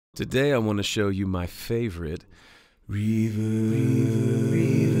Today I want to show you my favorite reverb.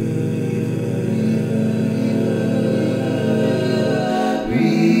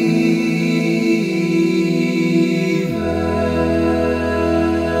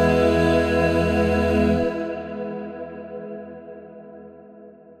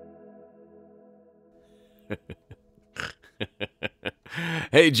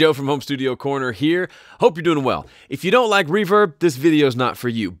 Hey, Joe from Home Studio Corner here. Hope you're doing well. If you don't like reverb, this video is not for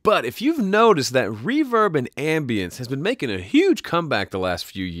you. But if you've noticed that reverb and ambience has been making a huge comeback the last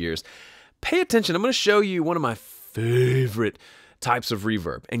few years, pay attention. I'm going to show you one of my favorite types of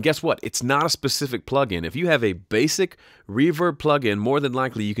reverb. And guess what? It's not a specific plugin. If you have a basic reverb plugin, more than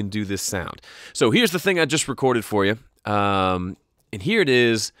likely you can do this sound. So here's the thing I just recorded for you. And here it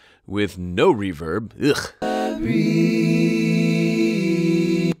is with no reverb. Ugh.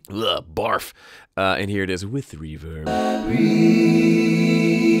 Ugh, barf. And here it is with reverb.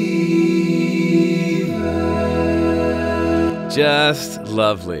 Just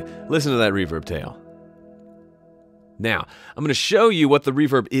lovely. Listen to that reverb tail. Now, I'm going to show you what the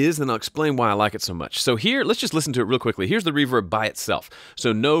reverb is, and I'll explain why I like it so much. So here, let's just listen to it real quickly. Here's the reverb by itself.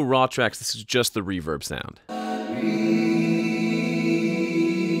 So no raw tracks, this is just the reverb sound.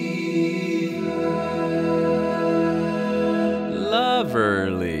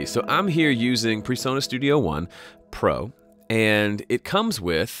 Loverly. So I'm here using PreSonus Studio One Pro, and it comes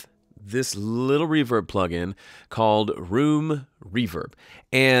with this little reverb plugin called Room Reverb.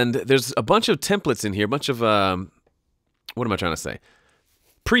 And there's a bunch of templates in here, a bunch of, what am I trying to say?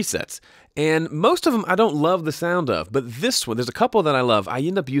 Presets. And most of them I don't love the sound of, but this one, there's a couple that I love. I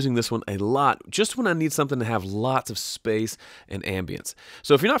end up using this one a lot just when I need something to have lots of space and ambience.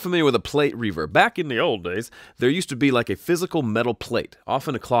 So if you're not familiar with a plate reverb, back in the old days, there used to be like a physical metal plate, off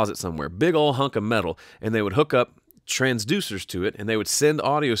in a closet somewhere, big old hunk of metal, and they would hook up transducers to it, and they would send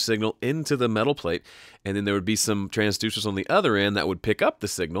audio signal into the metal plate, and then there would be some transducers on the other end that would pick up the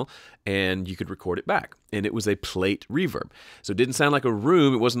signal, and you could record it back. And it was a plate reverb. So it didn't sound like a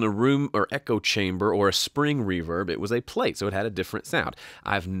room. It wasn't a room or echo chamber or a spring reverb. It was a plate, so it had a different sound.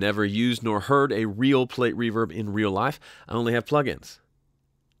 I've never used nor heard a real plate reverb in real life. I only have plugins.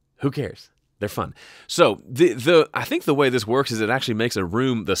 Who cares? They're fun. So I think the way this works is it actually makes a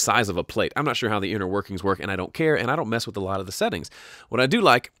room the size of a plate. I'm not sure how the inner workings work, and I don't care, and I don't mess with a lot of the settings. What I do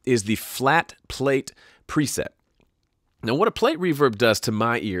like is the flat plate preset. Now, what a plate reverb does, to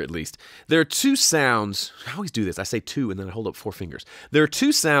my ear at least, there are two sounds. I always do this. I say two, and then I hold up 4 fingers. There are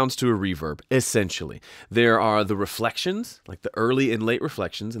two sounds to a reverb, essentially. There are the reflections, like the early and late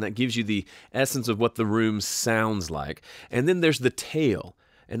reflections, and that gives you the essence of what the room sounds like. And then there's the tail.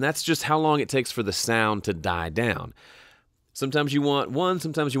 And that's just how long it takes for the sound to die down. Sometimes you want one,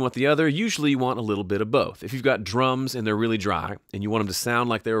 sometimes you want the other. Usually you want a little bit of both. If you've got drums and they're really dry and you want them to sound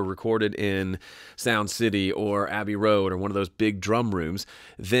like they were recorded in Sound City or Abbey Road or one of those big drum rooms,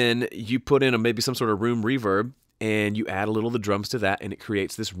 then you put in maybe some sort of room reverb, and you add a little of the drums to that, and it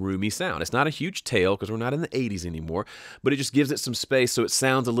creates this roomy sound. It's not a huge tail because we're not in the 80s anymore, but it just gives it some space so it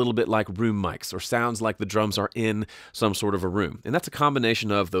sounds a little bit like room mics, or sounds like the drums are in some sort of a room. And that's a combination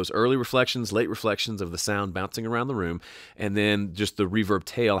of those early reflections, late reflections of the sound bouncing around the room, and then just the reverb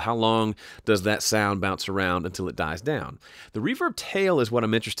tail. How long does that sound bounce around until it dies down? The reverb tail is what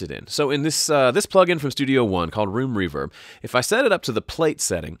I'm interested in. So in this plugin from Studio One called Room Reverb, if I set it up to the plate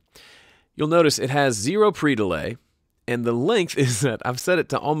setting, you'll notice it has 0 pre-delay, and the length is that I've set it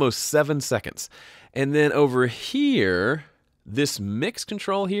to almost 7 seconds. And then over here, this mix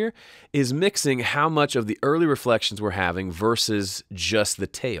control here is mixing how much of the early reflections we're having versus just the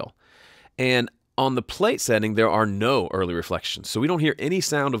tail. And on the plate setting, there are no early reflections. So we don't hear any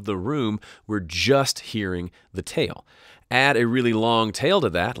sound of the room, we're just hearing the tail. Add a really long tail to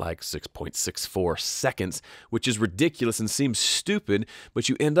that, like 6.64 seconds, which is ridiculous and seems stupid, but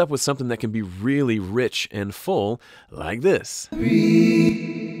you end up with something that can be really rich and full, like this.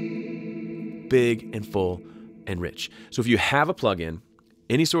 Big and full and rich. So if you have a plugin,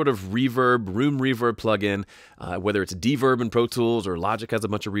 any sort of reverb, room reverb plugin, whether it's Deverb in Pro Tools or Logic has a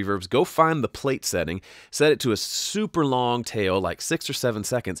bunch of reverbs, go find the plate setting, set it to a super long tail, like 6 or 7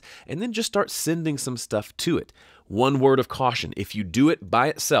 seconds, and then just start sending some stuff to it. One word of caution: if you do it by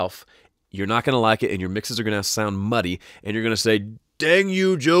itself, you're not going to like it, and your mixes are going to sound muddy, and you're going to say, "Dang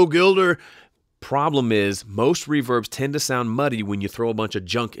you, Joe Gilder." Problem is, most reverbs tend to sound muddy when you throw a bunch of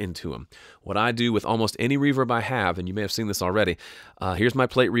junk into them. What I do with almost any reverb I have, and you may have seen this already, here's my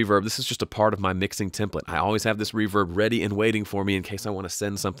plate reverb. This is just a part of my mixing template. I always have this reverb ready and waiting for me in case I want to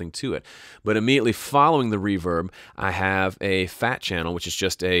send something to it. But immediately following the reverb, I have a fat channel, which is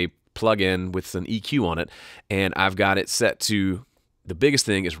just a plug-in with an EQ on it, and I've got it set to the biggest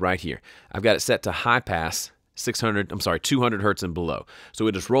thing is right here. I've got it set to high pass, 200 hertz and below. So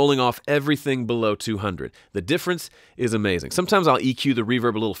it is rolling off everything below 200. The difference is amazing. Sometimes I'll EQ the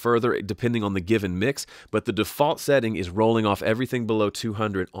reverb a little further depending on the given mix, but the default setting is rolling off everything below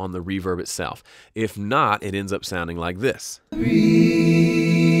 200 on the reverb itself. If not, it ends up sounding like this.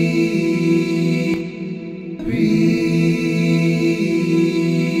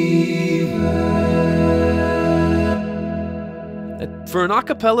 For an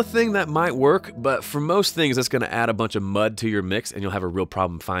acapella thing, that might work, but for most things, that's going to add a bunch of mud to your mix, and you'll have a real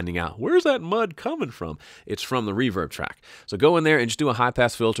problem finding out, where's that mud coming from? It's from the reverb track. So go in there and just do a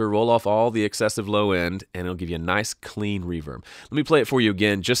high-pass filter, roll off all the excessive low end, and it'll give you a nice, clean reverb. Let me play it for you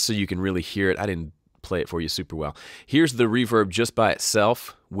again, just so you can really hear it. I didn't play it for you super well. Here's the reverb just by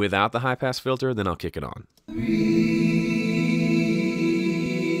itself, without the high-pass filter, then I'll kick it on.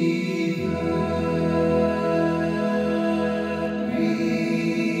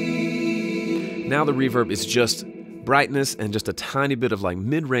 Now the reverb is just brightness and just a tiny bit of like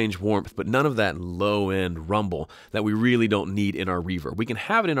mid-range warmth, but none of that low-end rumble that we really don't need in our reverb. We can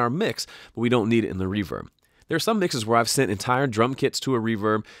have it in our mix, but we don't need it in the reverb. There are some mixes where I've sent entire drum kits to a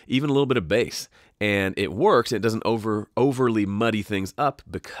reverb, even a little bit of bass, and it works. It doesn't overly muddy things up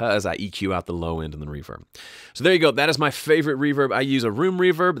because I EQ out the low end in the reverb. So there you go. That is my favorite reverb. I use a room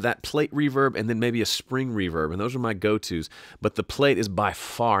reverb, that plate reverb, and then maybe a spring reverb, and those are my go-tos. But the plate is by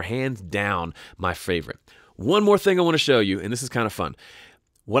far, hands down, my favorite. One more thing I want to show you, and this is kind of fun.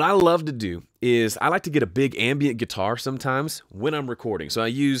 What I love to do is I like to get a big ambient guitar sometimes when I'm recording. So I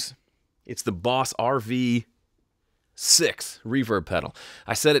use, it's the Boss RV6 reverb pedal.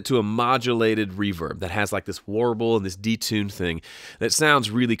 I set it to a modulated reverb that has like this warble and this detuned thing that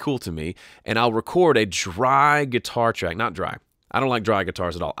sounds really cool to me, and I'll record a dry guitar track. Not dry. I don't like dry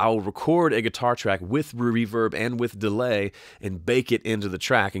guitars at all. I'll record a guitar track with reverb and with delay and bake it into the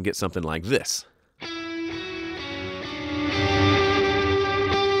track and get something like this.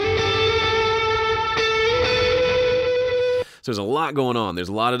 So there's a lot going on. There's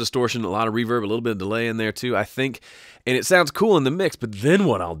a lot of distortion, a lot of reverb, a little bit of delay in there too, I think. And it sounds cool in the mix, but then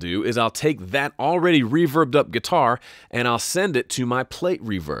what I'll do is I'll take that already reverbed up guitar and I'll send it to my plate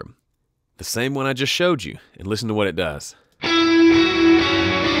reverb, the same one I just showed you, and listen to what it does.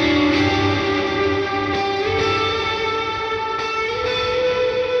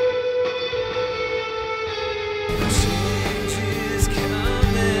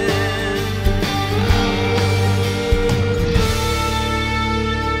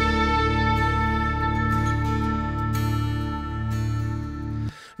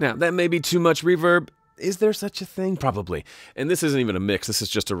 Now, that may be too much reverb. Is there such a thing? Probably. And this isn't even a mix. This is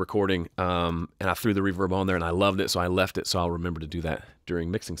just a recording, and I threw the reverb on there, and I loved it, so I left it, so I'll remember to do that during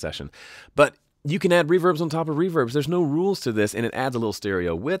mixing session. But you can add reverbs on top of reverbs. There's no rules to this, and it adds a little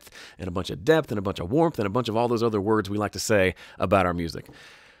stereo width, and a bunch of depth, and a bunch of warmth, and a bunch of all those other words we like to say about our music.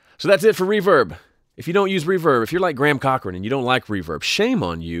 So that's it for reverb. If you don't use reverb, if you're like Graham Cochran and you don't like reverb, shame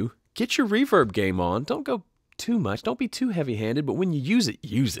on you. Get your reverb game on. Don't go too much. Don't be too heavy-handed, but when you use it,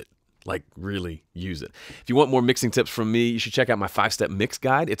 use it. Like, really use it. If you want more mixing tips from me, you should check out my 5-step mix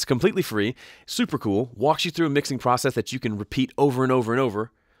guide. It's completely free, super cool, walks you through a mixing process that you can repeat over and over and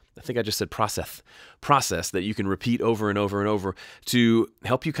over. I think I just said process that you can repeat over and over and over to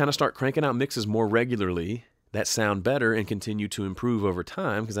help you kind of start cranking out mixes more regularly that sound better and continue to improve over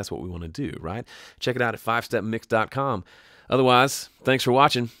time, because that's what we want to do, right? Check it out at 5stepmix.com. Otherwise, thanks for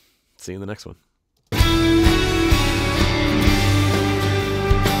watching. See you in the next one.